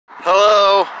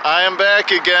Hello, I am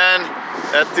back again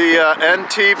at the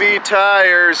NTB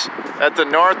tires at the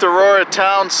North Aurora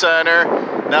Town Center.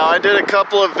 Now I did a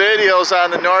couple of videos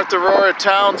on the North Aurora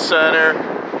Town Center,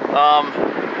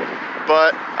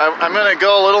 but I'm going to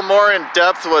go a little more in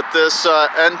depth with this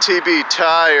NTB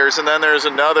tires, and then there's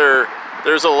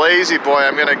a Lazy Boy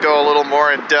I'm going to go a little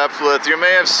more in depth with. You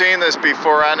may have seen this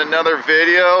before on another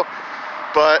video,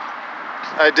 but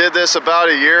I did this about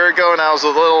a year ago, and I was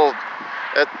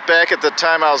back at the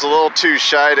time I was a little too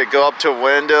shy to go up to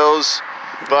windows,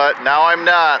 but now I'm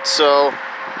not. So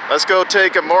let's go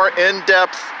take a more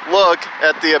in-depth look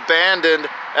at the abandoned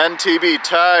NTB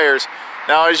tires.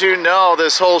 Now, as you know,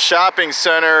 this whole shopping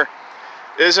center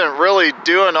isn't really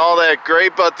doing all that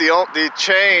great, but the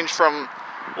change from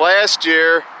last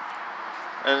year,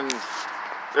 and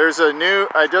there's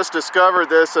I just discovered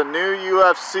this, a new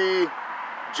UFC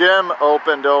gym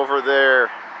opened over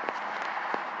there.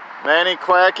 Manny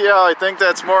Pacquiao, I think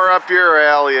that's more up your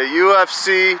alley, a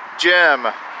UFC gym.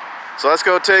 So let's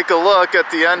go take a look at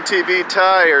the NTB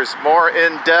tires more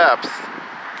in depth.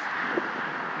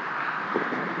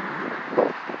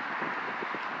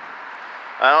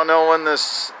 I don't know when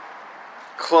this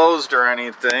closed or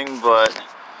anything, but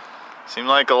seemed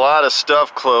like a lot of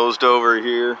stuff closed over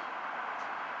here.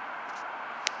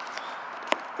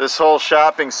 This whole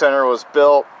shopping center was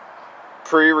built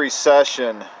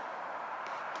pre-recession.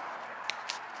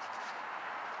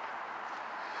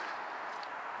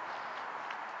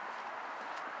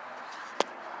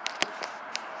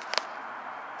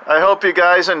 I hope you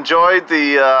guys enjoyed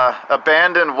the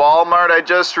abandoned Walmart I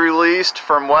just released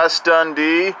from West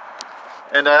Dundee.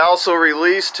 And I also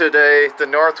released today the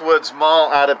Northwoods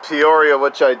Mall out of Peoria,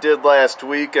 which I did last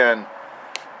weekend.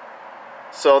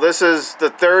 So this is the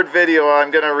third video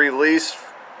I'm going to release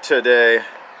today.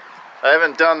 I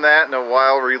haven't done that in a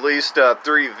while, released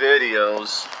 3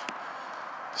 videos.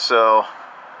 So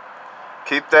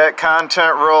keep that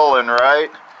content rolling,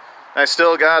 right? I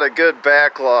still got a good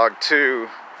backlog too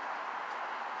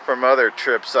from other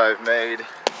trips I've made.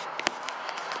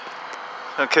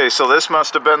 Okay, so this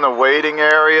must have been the waiting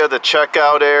area, the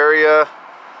checkout area,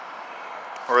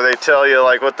 where they tell you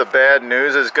like what the bad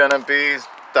news is gonna be.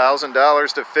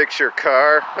 $1,000 to fix your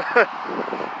car.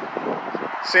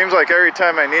 Seems like every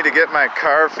time I need to get my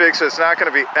car fixed, it's not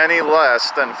gonna be any less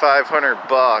than 500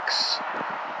 bucks.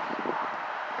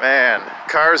 Man,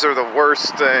 cars are the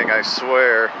worst thing, I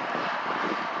swear.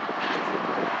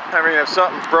 I mean, if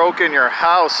something broke in your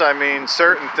house, I mean,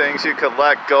 certain things you could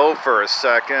let go for a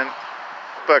second.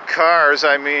 But cars,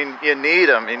 I mean, you need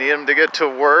them. You need them to get to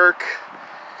work.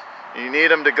 You need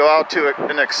them to go out to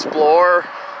and explore.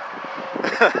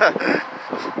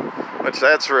 Which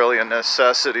that's really a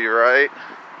necessity, right?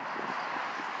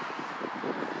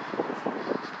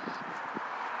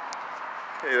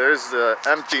 Okay, there's the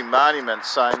empty monument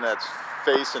sign that's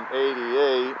facing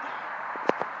 88.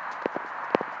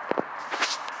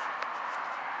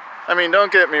 I mean,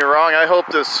 don't get me wrong, I hope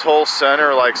this whole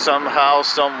center, like, somehow,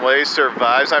 some way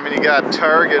survives. I mean, you got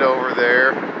Target over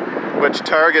there, which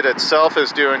Target itself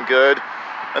is doing good.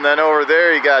 And then over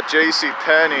there you got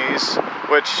JCPenney's,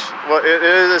 which, well,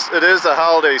 it is the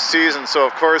holiday season, so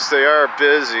of course they are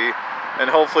busy. And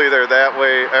hopefully they're that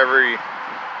way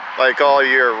all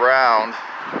year round.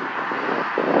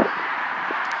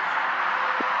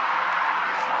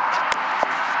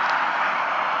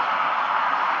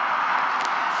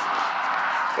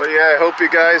 But yeah, I hope you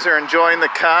guys are enjoying the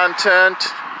content.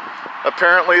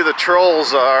 Apparently the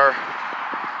trolls are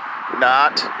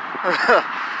not.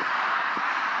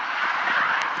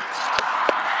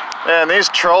 Man, these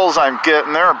trolls I'm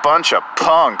getting, they're a bunch of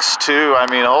punks too. I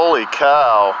mean, holy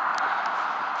cow.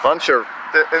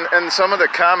 And some of the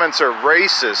comments are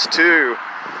racist too.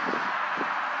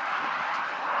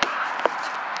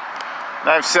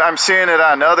 I'm seeing it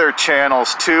on other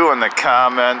channels too in the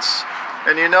comments.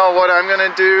 And you know what I'm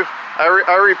gonna do? I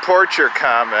report your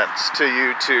comments to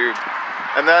YouTube,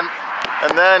 and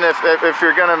then if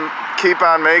you're gonna keep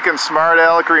on making smart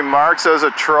aleck remarks as a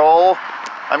troll,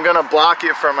 I'm gonna block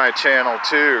you from my channel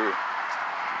too.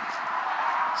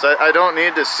 So I don't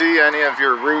need to see any of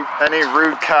your rude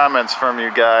comments from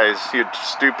you guys, you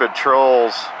stupid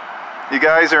trolls. You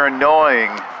guys are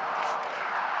annoying.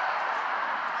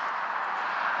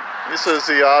 This is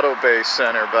the Auto Base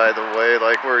Center, by the way,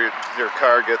 like where your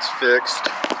car gets fixed.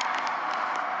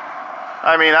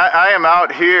 I mean, I am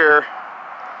out here.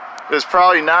 It's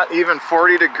probably not even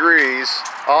 40 degrees,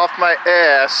 off my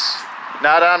ass,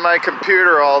 not on my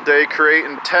computer all day,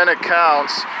 creating 10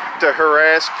 accounts to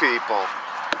harass people.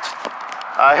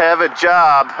 I have a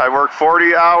job. I work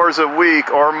 40 hours a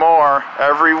week or more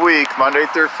every week, Monday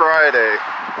through Friday.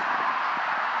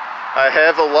 I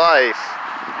have a life.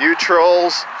 You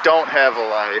trolls don't have a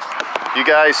life. You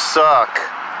guys suck.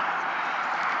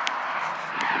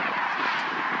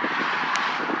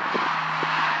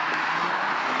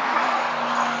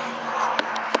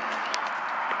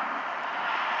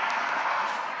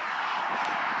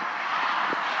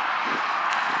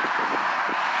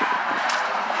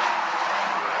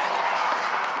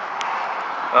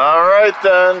 All right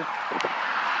then.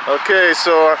 Okay,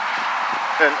 so,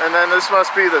 and then this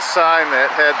must be the sign that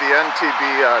had the NTB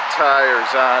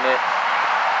tires on it.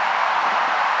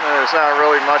 There's not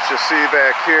really much to see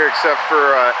back here except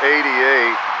for 88,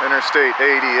 Interstate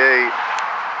 88.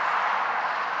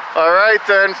 All right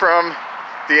then, from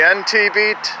the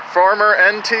former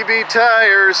NTB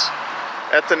tires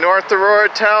at the North Aurora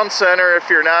Town Center. If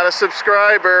you're not a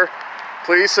subscriber,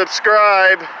 please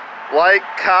subscribe, like,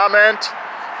 comment,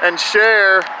 and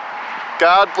share.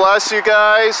 God bless you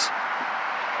guys.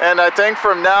 And I think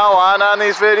from now on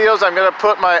these videos, I'm going to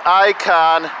put my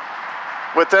icon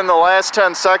within the last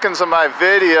 10 seconds of my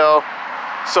video.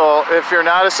 So if you're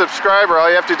not a subscriber, all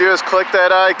you have to do is click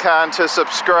that icon to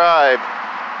subscribe.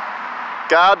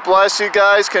 God bless you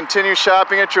guys. Continue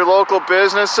shopping at your local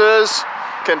businesses.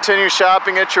 Continue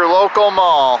shopping at your local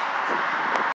mall.